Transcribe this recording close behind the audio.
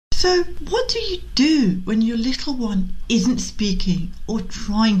So, what do you do when your little one isn't speaking or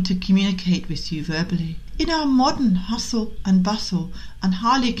trying to communicate with you verbally? In our modern hustle and bustle and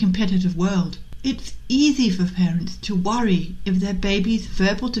highly competitive world, it's easy for parents to worry if their baby's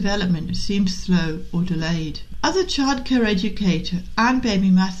verbal development seems slow or delayed. As a childcare educator and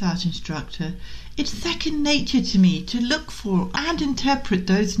baby massage instructor, it's second nature to me to look for and interpret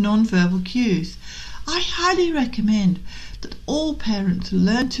those non-verbal cues. I highly recommend that all parents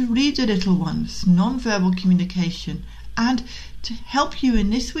learn to read their little one's non-verbal communication, and to help you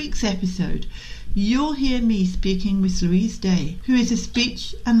in this week's episode, you'll hear me speaking with Louise Day, who is a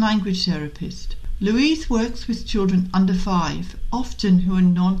speech and language therapist. Louise works with children under 5, often who are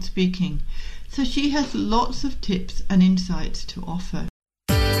non-speaking, so she has lots of tips and insights to offer.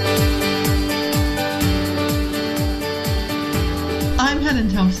 I'm Helen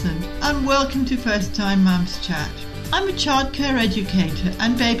Thompson, and welcome to First Time Mums Chat. I'm a childcare educator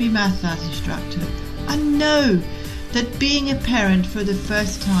and baby massage instructor. I know that being a parent for the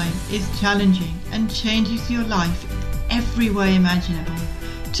first time is challenging and changes your life every way imaginable.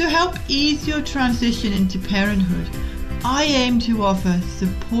 To help ease your transition into parenthood, I aim to offer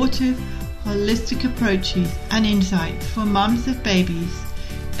supportive, holistic approaches and insights for mums of babies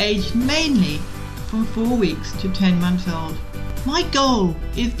aged mainly from 4 weeks to 10 months old. My goal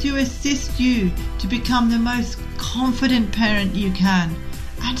is to assist you to become the most confident parent you can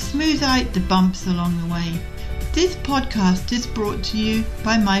and smooth out the bumps along the way. This podcast is brought to you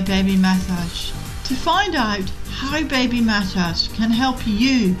by My Baby Massage. To find out how Baby Massage can help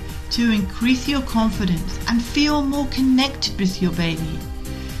you to increase your confidence and feel more connected with your baby,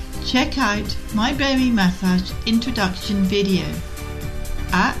 check out My Baby Massage introduction video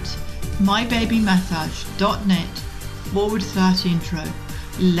at mybabymassage.net/intro.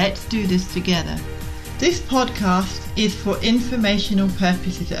 Let's do this together. This podcast is for informational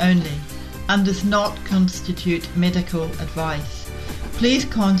purposes only and does not constitute medical advice. Please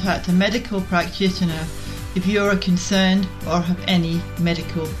contact a medical practitioner if you are concerned or have any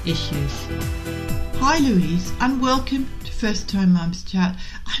medical issues. Hi Louise, and welcome to First Time Mums Chat.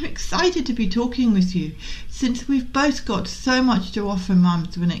 I'm excited to be talking with you since we've both got so much to offer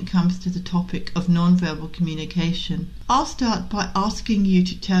mums when it comes to the topic of non-verbal communication. I'll start by asking you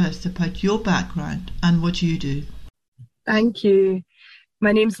to tell us about your background and what you do. Thank you.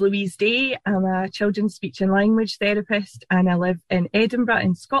 My name's Louise Day. I'm a children's speech and language therapist, and I live in Edinburgh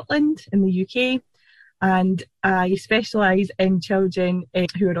in Scotland in the UK, and I specialise in children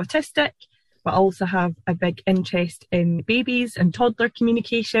who are autistic, but also have a big interest in babies and toddler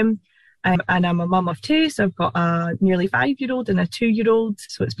communication. And I'm a mum of 2, so I've got a nearly 5-year-old and a 2-year-old.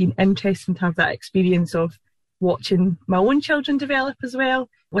 So it's been interesting to have that experience of watching my own children develop as well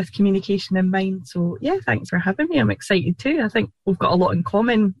with communication in mind. So yeah, thanks for having me. I'm excited too. I think we've got a lot in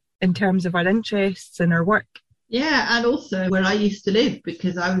common in terms of our interests and our work. Yeah, and also where I used to live,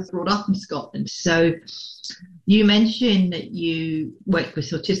 because I was brought up in Scotland. So you mentioned that you work with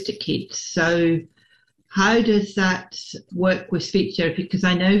autistic kids. So how does that work with speech therapy? Because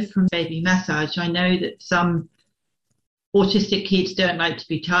I know from baby massage, I know that some autistic kids don't like to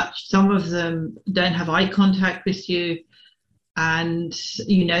be touched. Some of them don't have eye contact with you. And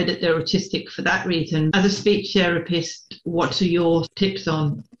you know that they're autistic for that reason. As a speech therapist, what are your tips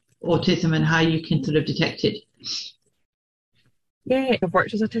on autism and how you can sort of detect it? Yeah, I've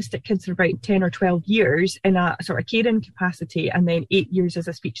worked with autistic kids for about 10 or 12 years in a sort of caring capacity, and then 8 years as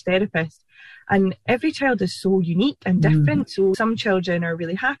a speech therapist. And every child is so unique and different. So some children are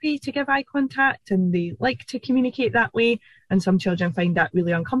really happy to give eye contact and they like to communicate that way. And some children find that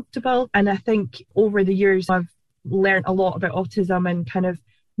really uncomfortable. And I think over the years, I've learned a lot about autism and kind of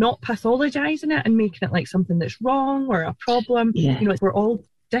not pathologizing it and making it like something that's wrong or a problem. Yeah. You know, we're all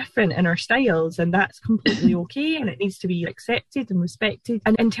different in our styles, and that's completely okay, and it needs to be accepted and respected.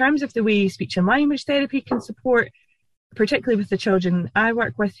 And in terms of the way speech and language therapy can support, particularly with the children I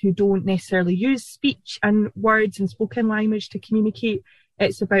work with who don't necessarily use speech and words and spoken language to communicate,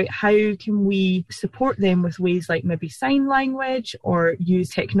 it's about how can we support them with ways like maybe sign language or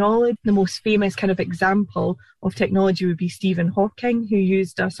use technology. The most famous kind of example of technology would be Stephen Hawking, who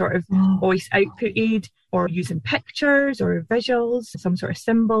used a sort of voice output aid, or using pictures or visuals, some sort of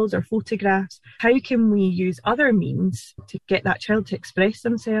symbols or photographs. How can we use other means to get that child to express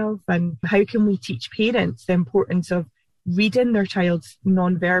themselves? And how can we teach parents the importance of reading their child's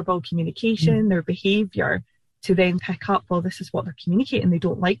non-verbal communication, their behaviour, to then pick up, well, this is what they're communicating, they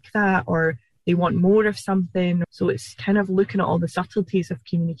don't like that, or they want more of something. So it's kind of looking at all the subtleties of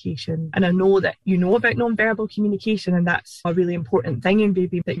communication. And I know that you know about non-verbal communication, and that's a really important thing in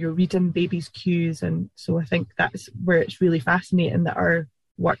baby, that you're reading baby's cues. And so I think that's where it's really fascinating that our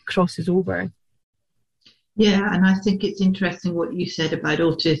work crosses over. Yeah, and I think it's interesting what you said about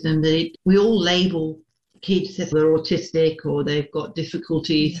autism, that we all label kids as they're autistic or they've got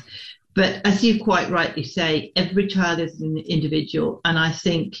difficulties. Yeah. But as you quite rightly say, every child is an individual. And I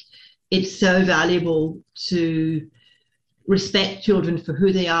think it's so valuable to respect children for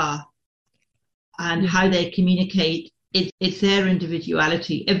who they are and how they communicate. It's their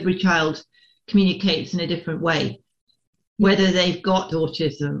individuality. Every child communicates in a different way, whether they've got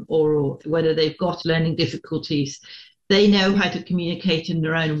autism or whether they've got learning difficulties. They know how to communicate in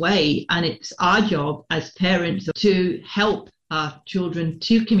their own way. And it's our job as parents to help our children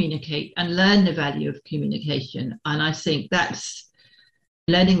to communicate and learn the value of communication. And I think that's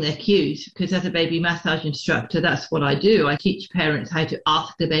learning their cues, because as a baby massage instructor, that's what I do. I teach parents how to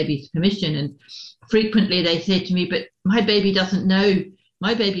ask the baby's permission. And frequently they say to me, but my baby doesn't know,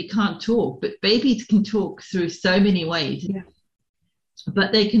 my baby can't talk. But babies can talk through so many ways. Yeah.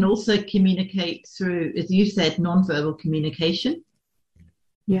 But they can also communicate through, as you said, nonverbal communication.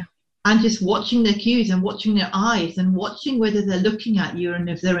 Yeah. And just watching their cues and watching their eyes and watching whether they're looking at you and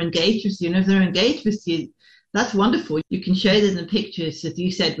if they're engaged with you. And if they're engaged with you, that's wonderful. You can show them the pictures, as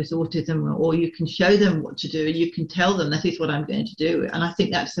you said, with autism, or you can show them what to do. And you can tell them, this is what I'm going to do. And I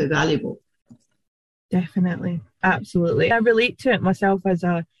think that's so valuable. Definitely. Absolutely. I relate to it myself as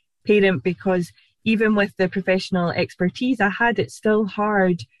a parent, because even with the professional expertise I had, it's still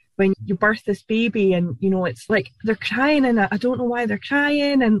hard when you birth this baby and, you know, it's like they're crying and I don't know why they're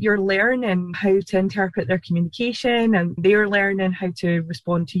crying, and you're learning how to interpret their communication and they're learning how to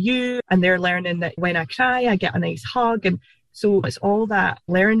respond to you, and they're learning that when I cry, I get a nice hug. And so it's all that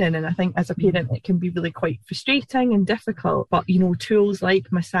learning. And I think as a parent, it can be really quite frustrating and difficult. But, you know, tools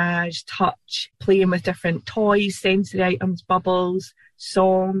like massage, touch, playing with different toys, sensory items, bubbles,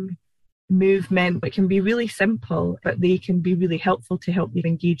 song, movement, it can be really simple, but they can be really helpful to help you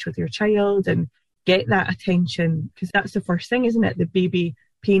engage with your child and get that attention, because that's the first thing, isn't it? The baby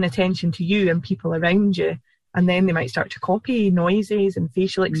paying attention to you and people around you, and then they might start to copy noises and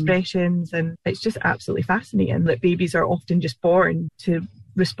facial expressions. And it's just absolutely fascinating that babies are often just born to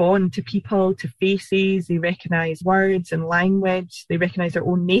respond to people, to faces. They recognise words and language. They recognise their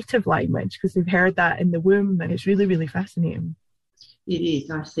own native language because they've heard that in the womb, and it's really, really fascinating. It is.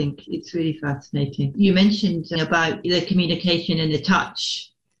 I think it's really fascinating. You mentioned about the communication and the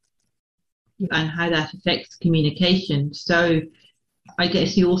touch and how that affects communication. So I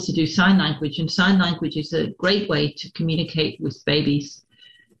guess you also do sign language, and sign language is a great way to communicate with babies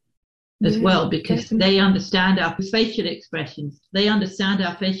as well, because they understand our facial expressions. They understand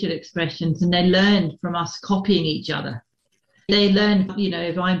our facial expressions, and they learn from us copying each other. They learn, you know,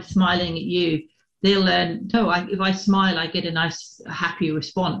 if I'm smiling at you, they'll learn, if I smile, I get a nice, happy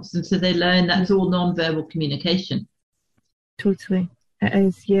response. And so they learn that's all non-verbal communication. Totally. It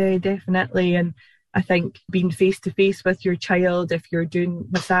is, yeah, definitely. And I think being face-to-face with your child, if you're doing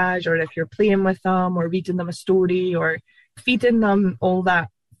massage or if you're playing with them or reading them a story or feeding them, all that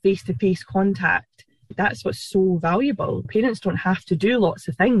face-to-face contact, that's what's so valuable. Parents don't have to do lots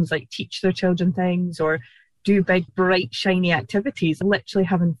of things like teach their children things or do big, bright, shiny activities. Literally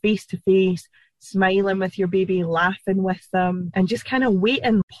having face-to-face, smiling with your baby, laughing with them, and just kind of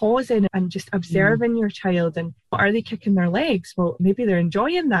waiting, pausing and just observing your child. And are they kicking their legs? Well, maybe they're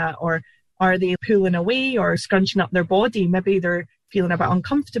enjoying that. Or are they pulling away or scrunching up their body? Maybe they're feeling a bit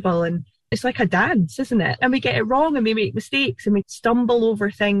uncomfortable. And it's like a dance, isn't it? And we get it wrong and we make mistakes and we stumble over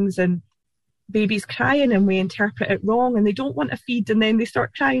things, and baby's crying and we interpret it wrong and they don't want to feed and then they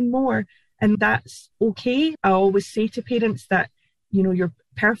start crying more. And that's okay. I always say to parents that, you know, you're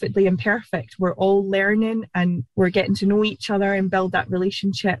perfectly imperfect. We're all learning and we're getting to know each other and build that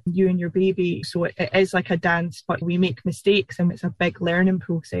relationship, you and your baby. So it is like a dance, but we make mistakes and it's a big learning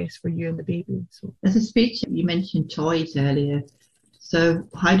process for you and the baby. So as a speech, you mentioned toys earlier. So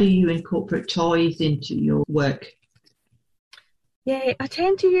how do you incorporate toys into your work? Yeah, I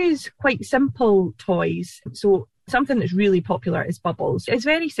tend to use quite simple toys. So something that's really popular is bubbles. It's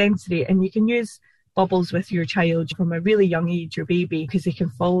very sensory and you can use bubbles with your child from a really young age, your baby, because they can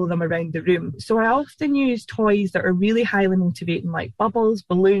follow them around the room. So I often use toys that are really highly motivating, like bubbles,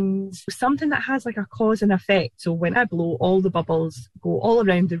 balloons, something that has like a cause and effect. So when I blow, all the bubbles go all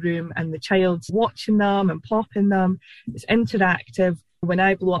around the room and the child's watching them and popping them. It's interactive. When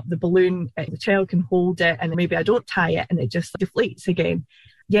I blow up the balloon, the child can hold it and maybe I don't tie it and it just deflates again.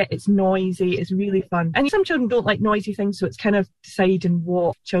 Yeah, it's noisy, it's really fun. And some children don't like noisy things, so it's kind of deciding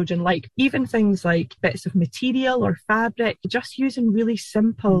what children like. Even things like bits of material or fabric, just using really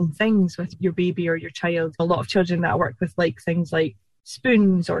simple things with your baby or your child. A lot of children that I work with like things like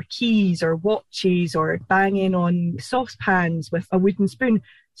spoons or keys or watches or banging on saucepans with a wooden spoon.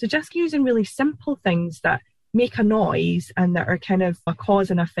 So just using really simple things that make a noise and that are kind of a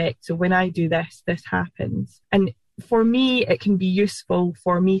cause and effect. So when I do this, this happens. And for me, it can be useful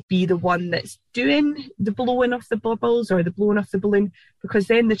for me to be the one that's doing the blowing of the bubbles or the blowing of the balloon, because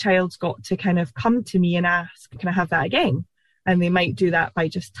then the child's got to kind of come to me and ask, can I have that again? And they might do that by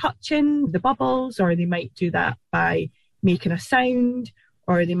just touching the bubbles, or they might do that by making a sound,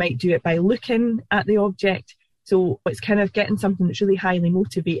 or they might do it by looking at the object. So it's kind of getting something that's really highly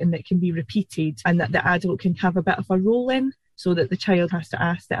motivating that can be repeated and that the adult can have a bit of a role in, so that the child has to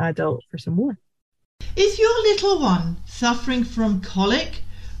ask the adult for some more. Is your little one suffering from colic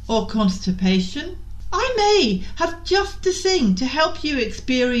or constipation? I may have just the thing to help you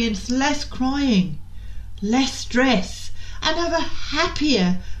experience less crying, less stress, and have a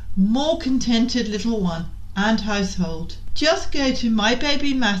happier, more contented little one and household. Just go to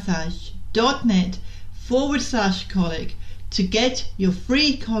mybabymassage.net/colic to get your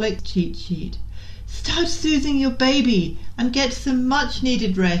free colic cheat sheet. Start soothing your baby and get some much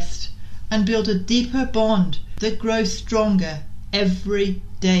needed rest, and build a deeper bond that grows stronger every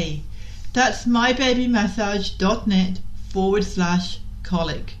day. That's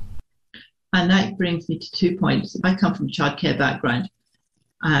mybabymassage.net/colic. And that brings me to 2 points. I come from a childcare background,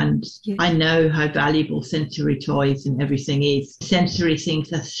 and I know how valuable sensory toys and everything is. Sensory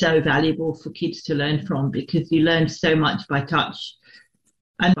things are so valuable for kids to learn from, because you learn so much by touch.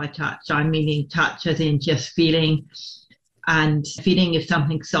 And by touch, I'm meaning touch as in just feeling, and feeling if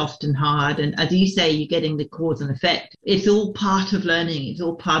something's soft and hard. And as you say, you're getting the cause and effect. It's all part of learning. It's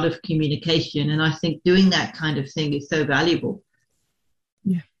all part of communication. And I think doing that kind of thing is so valuable.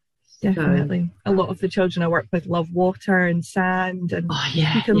 Yeah, definitely. So, a lot of the children I work with love water and sand, and you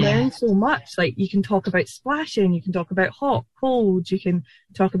can learn so much. Like, you can talk about splashing, you can talk about hot, cold, you can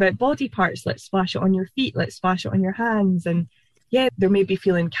talk about body parts. Let's splash it on your feet, let's splash it on your hands. And they may be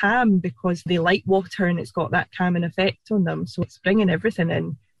feeling calm because they like water and it's got that calming effect on them. So it's bringing everything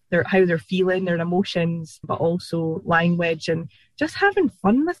in, how they're feeling, their emotions, but also language, and just having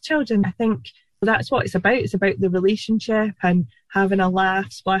fun with children. I think that's what it's about. It's about the relationship and having a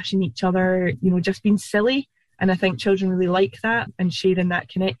laugh, splashing each other, just being silly. And I think children really like that and sharing that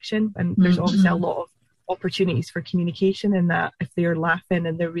connection. And there's obviously a lot of opportunities for communication in that, if they're laughing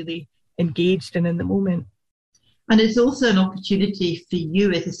and they're really engaged and in the moment. And it's also an opportunity for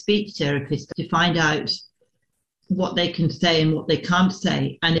you as a speech therapist to find out what they can say and what they can't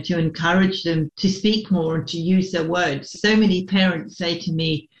say, and to encourage them to speak more and to use their words. So many parents say to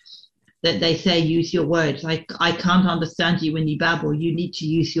me that they say, use your words. I can't understand you when you babble. You need to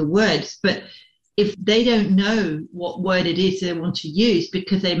use your words. But if they don't know what word it is they want to use,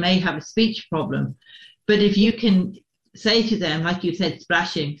 because they may have a speech problem, but if you can say to them, like you said,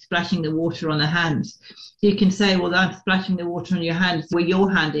 splashing the water on the hands, you can say, well, I'm splashing the water on your hands where your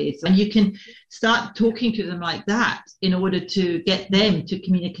hand is. And you can start talking to them like that in order to get them to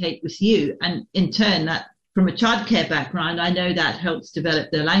communicate with you. And in turn, that, from a childcare background, I know that helps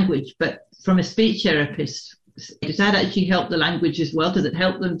develop their language. But from a speech therapist, does that actually help the language as well? Does it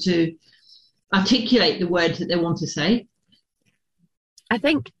help them to articulate the words that they want to say?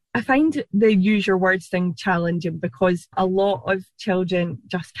 I find the use your words thing challenging, because a lot of children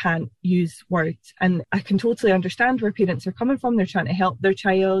just can't use words. And I can totally understand where parents are coming from. They're trying to help their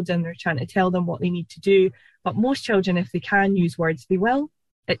child and they're trying to tell them what they need to do. But most children, if they can use words, they will.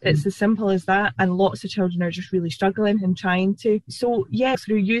 It's as simple as that. And lots of children are just really struggling and trying to. So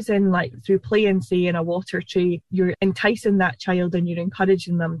through playing, say, in a water tray, you're enticing that child and you're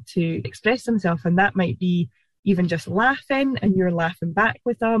encouraging them to express themselves. And that might be even just laughing, and you're laughing back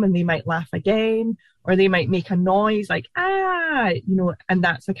with them, and they might laugh again, or they might make a noise like, and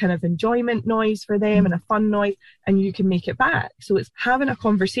that's a kind of enjoyment noise for them and a fun noise, and you can make it back. So it's having a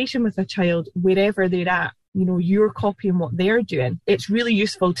conversation with a child wherever they're at. You're copying what they're doing. It's really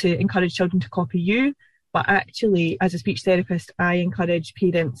useful to encourage children to copy you, but actually, as a speech therapist, I encourage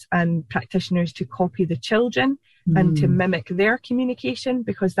parents and practitioners to copy the children and to mimic their communication,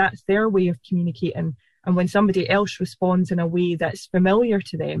 because that's their way of communicating. And when somebody else responds in a way that's familiar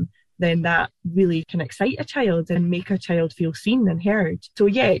to them, then that really can excite a child and make a child feel seen and heard. So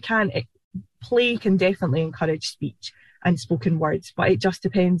play can definitely encourage speech and spoken words, but it just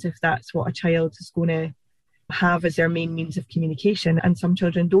depends if that's what a child is going to have as their main means of communication. And some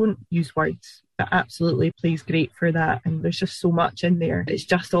children don't use words, but absolutely play's great for that. And there's just so much in there. It's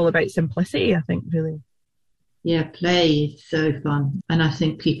just all about simplicity, I think, really. Yeah, play is so fun. And I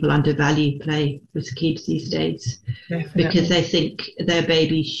think people undervalue play with kids these days because Definitely. they think their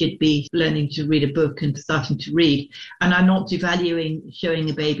baby should be learning to read a book and starting to read. And I'm not devaluing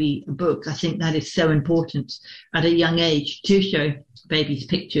showing a baby a book. I think that is so important at a young age to show babies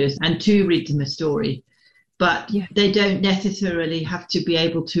pictures and to read them a story. But Yeah. they don't necessarily have to be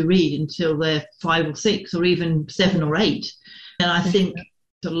able to read until they're 5 or 6 or even 7 or 8. And I think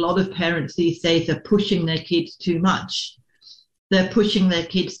a lot of parents these days are pushing their kids too much. They're pushing their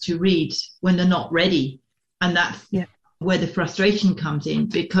kids to read when they're not ready. And that's where the frustration comes in,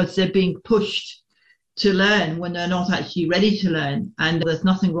 because they're being pushed to learn when they're not actually ready to learn. And there's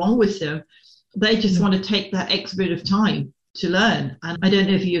nothing wrong with them. They just want to take that extra bit of time to learn. And I don't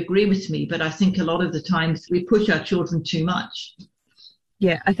know if you agree with me, but I think a lot of the times we push our children too much.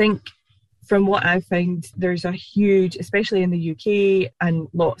 Yeah, I think from what I've found, there's a huge, especially in the UK and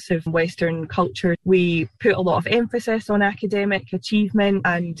lots of Western culture, we put a lot of emphasis on academic achievement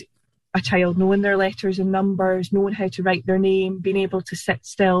and a child knowing their letters and numbers, knowing how to write their name, being able to sit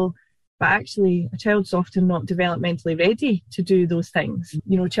still. But actually, a child's often not developmentally ready to do those things.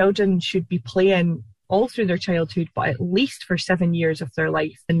 You know, children should be playing all through their childhood, but at least for 7 years of their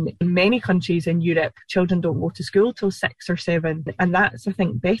life. And in many countries in Europe, children don't go to school till 6 or 7. And that's, I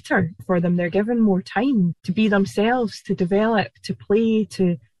think, better for them. They're given more time to be themselves, to develop, to play,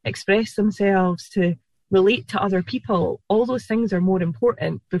 to express themselves, to relate to other people. All those things are more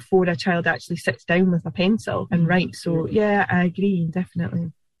important before a child actually sits down with a pencil and writes. So yeah, I agree,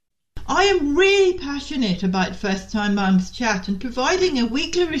 definitely. I am really passionate about First Time Mums Chat and providing a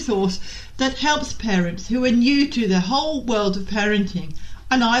weekly resource that helps parents who are new to the whole world of parenting,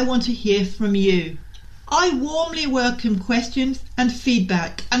 and I want to hear from you. I warmly welcome questions and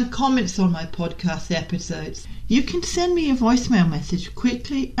feedback and comments on my podcast episodes. You can send me a voicemail message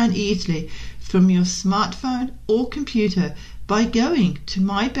quickly and easily from your smartphone or computer by going to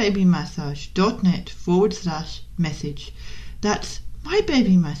mybabymassage.net/message. That's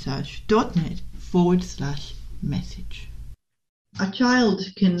mybabymassage.net/message. A child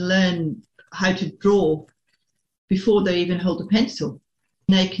can learn how to draw before they even hold a pencil.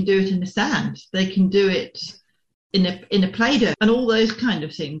 They can do it in the sand. They can do it in a Play-Doh and all those kind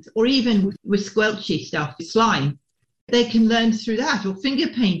of things, or even with squelchy stuff, slime. They can learn through that, or finger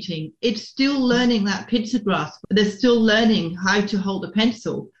painting. It's still learning that pizza grasp. They're still learning how to hold a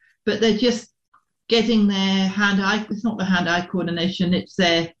pencil, but they're just getting their hand-eye, it's not the hand-eye coordination, it's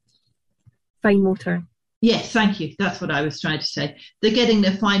their fine motor. Yes, thank you. That's what I was trying to say. They're getting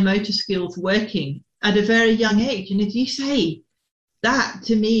their fine motor skills working at a very young age. And as you say, that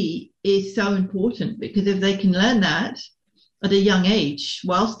to me is so important, because if they can learn that at a young age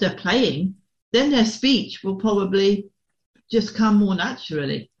whilst they're playing, then their speech will probably just come more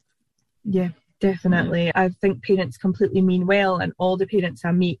naturally. Yeah. Definitely. I think parents completely mean well, and all the parents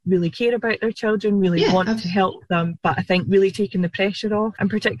I meet really care about their children, really want to help them. But I think really taking the pressure off, and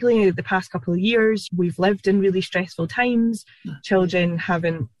particularly the past couple of years, we've lived in really stressful times. Children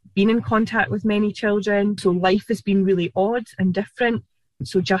haven't been in contact with many children, so life has been really odd and different.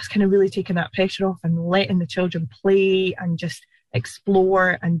 So just kind of really taking that pressure off and letting the children play and just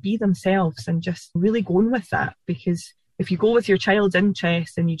explore and be themselves, and just really going with that. Because if you go with your child's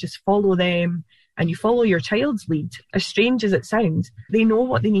interest and you just follow them and you follow your child's lead, as strange as it sounds, they know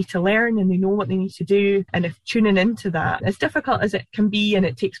what they need to learn and they know what they need to do. And if tuning into that, as difficult as it can be, and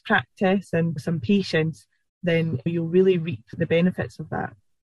it takes practice and some patience, then you'll really reap the benefits of that.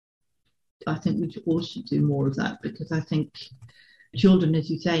 I think we all should do more of that, because I think children, as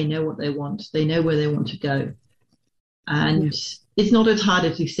you say, know what they want. They know where they want to go. And it's not as hard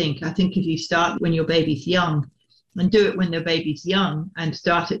as you think. I think if you start when your baby's young, and do it when their baby's young, and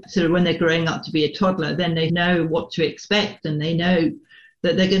start it sort of when they're growing up to be a toddler, then they know what to expect, and they know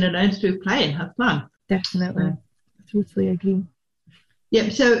that they're going to learn through play and have fun. Definitely. Totally agree.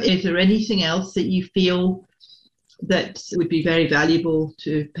 Yep. So is there anything else that you feel that would be very valuable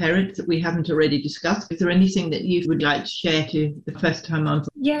to parents that we haven't already discussed? Is there anything that you would like to share to the first time mums?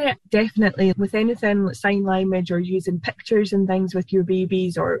 Yeah, definitely. With anything like sign language or using pictures and things with your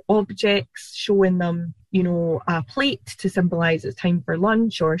babies, or objects, showing them, you know, a plate to symbolise it's time for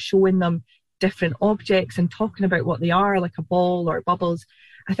lunch, or showing them different objects and talking about what they are, like a ball or bubbles.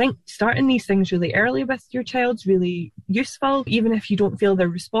 I think starting these things really early with your child's really useful, even if you don't feel they're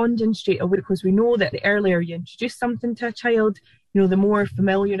responding straight away, because we know that the earlier you introduce something to a child, you know, the more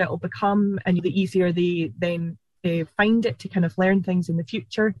familiar it will become, and the easier they then find it to kind of learn things in the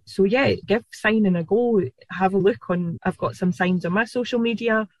future. So yeah, give signing a go. Have a look on, I've got some signs on my social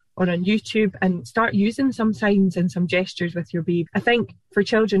media, or on YouTube, and start using some signs and some gestures with your baby. I think for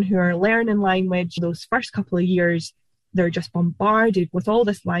children who are learning language, those first couple of years, they're just bombarded with all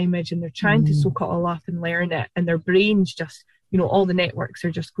this language and they're trying to soak it all up and learn it. And their brains just, all the networks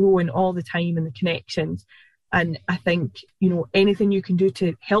are just growing all the time and the connections. And I think, anything you can do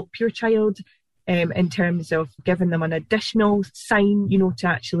to help your child in terms of giving them an additional sign, to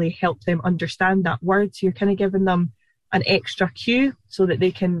actually help them understand that word. So you're kind of giving them an extra cue so that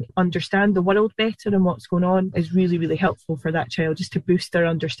they can understand the world better and what's going on is really, really helpful for that child, just to boost their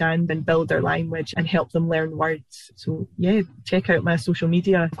understanding, build their language and help them learn words. So yeah, check out my social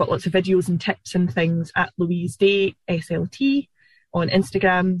media. I've got lots of videos and tips and things at Louise Day SLT on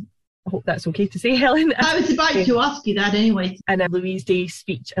Instagram. I hope that's okay to say, Helen. I was about to ask you that anyway. And Louise Day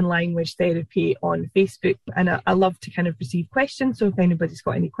Speech and Language Therapy on Facebook. And I love to kind of receive questions. So if anybody's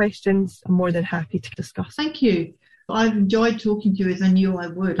got any questions, I'm more than happy to discuss. Thank you. I've enjoyed talking to you as I knew I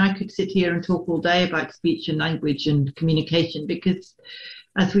would. I could sit here and talk all day about speech and language and communication because,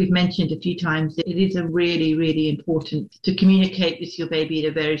 as we've mentioned a few times, it is a really, really important to communicate with your baby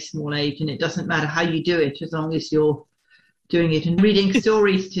at a very small age. And it doesn't matter how you do it, as long as you're doing it. And reading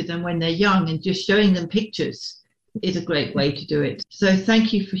stories to them when they're young and just showing them pictures is a great way to do it. So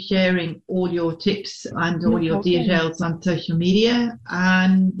thank you for sharing all your tips and all your details on social media.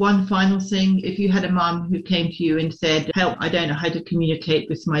 And one final thing, if you had a mum who came to you and said, help, I don't know how to communicate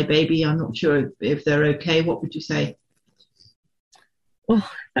with my baby, I'm not sure if they're okay, what would you say? Oh,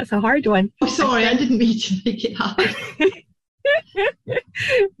 that's a hard one. Oh, sorry, I didn't mean to make it hard.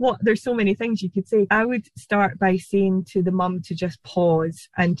 There's so many things you could say. I would start by saying to the mum to just pause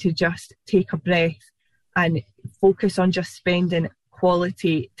and to just take a breath and focus on just spending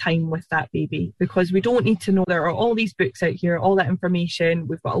quality time with that baby, because we don't need to know there are all these books out here, all that information.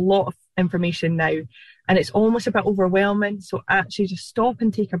 We've got a lot of information now and it's almost a bit overwhelming. So actually just stop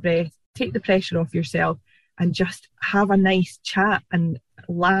and take a breath, take the pressure off yourself and just have a nice chat and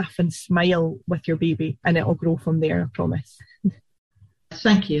laugh and smile with your baby, and it'll grow from there, I promise.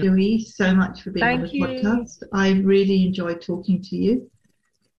 Thank you, Louise, so much for being on the podcast. I really enjoyed talking to you.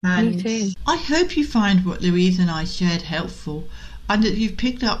 Me too. I hope you find what Louise and I shared helpful and that you've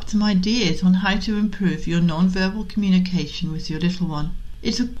picked up some ideas on how to improve your non-verbal communication with your little one.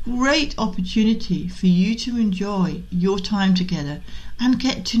 It's a great opportunity for you to enjoy your time together and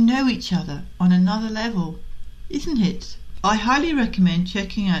get to know each other on another level, isn't it? I highly recommend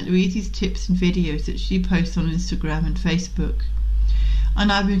checking out Louise's tips and videos that she posts on Instagram and Facebook.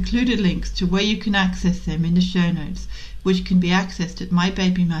 And I've included links to where you can access them in the show notes, which can be accessed at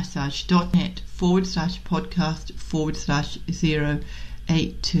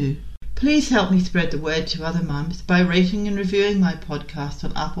mybabymassage.net/podcast/082. Please help me spread the word to other mums by rating and reviewing my podcast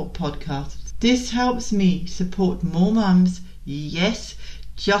on Apple Podcasts. This helps me support more mums, yes,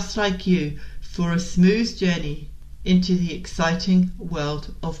 just like you, for a smooth journey into the exciting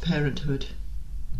world of parenthood.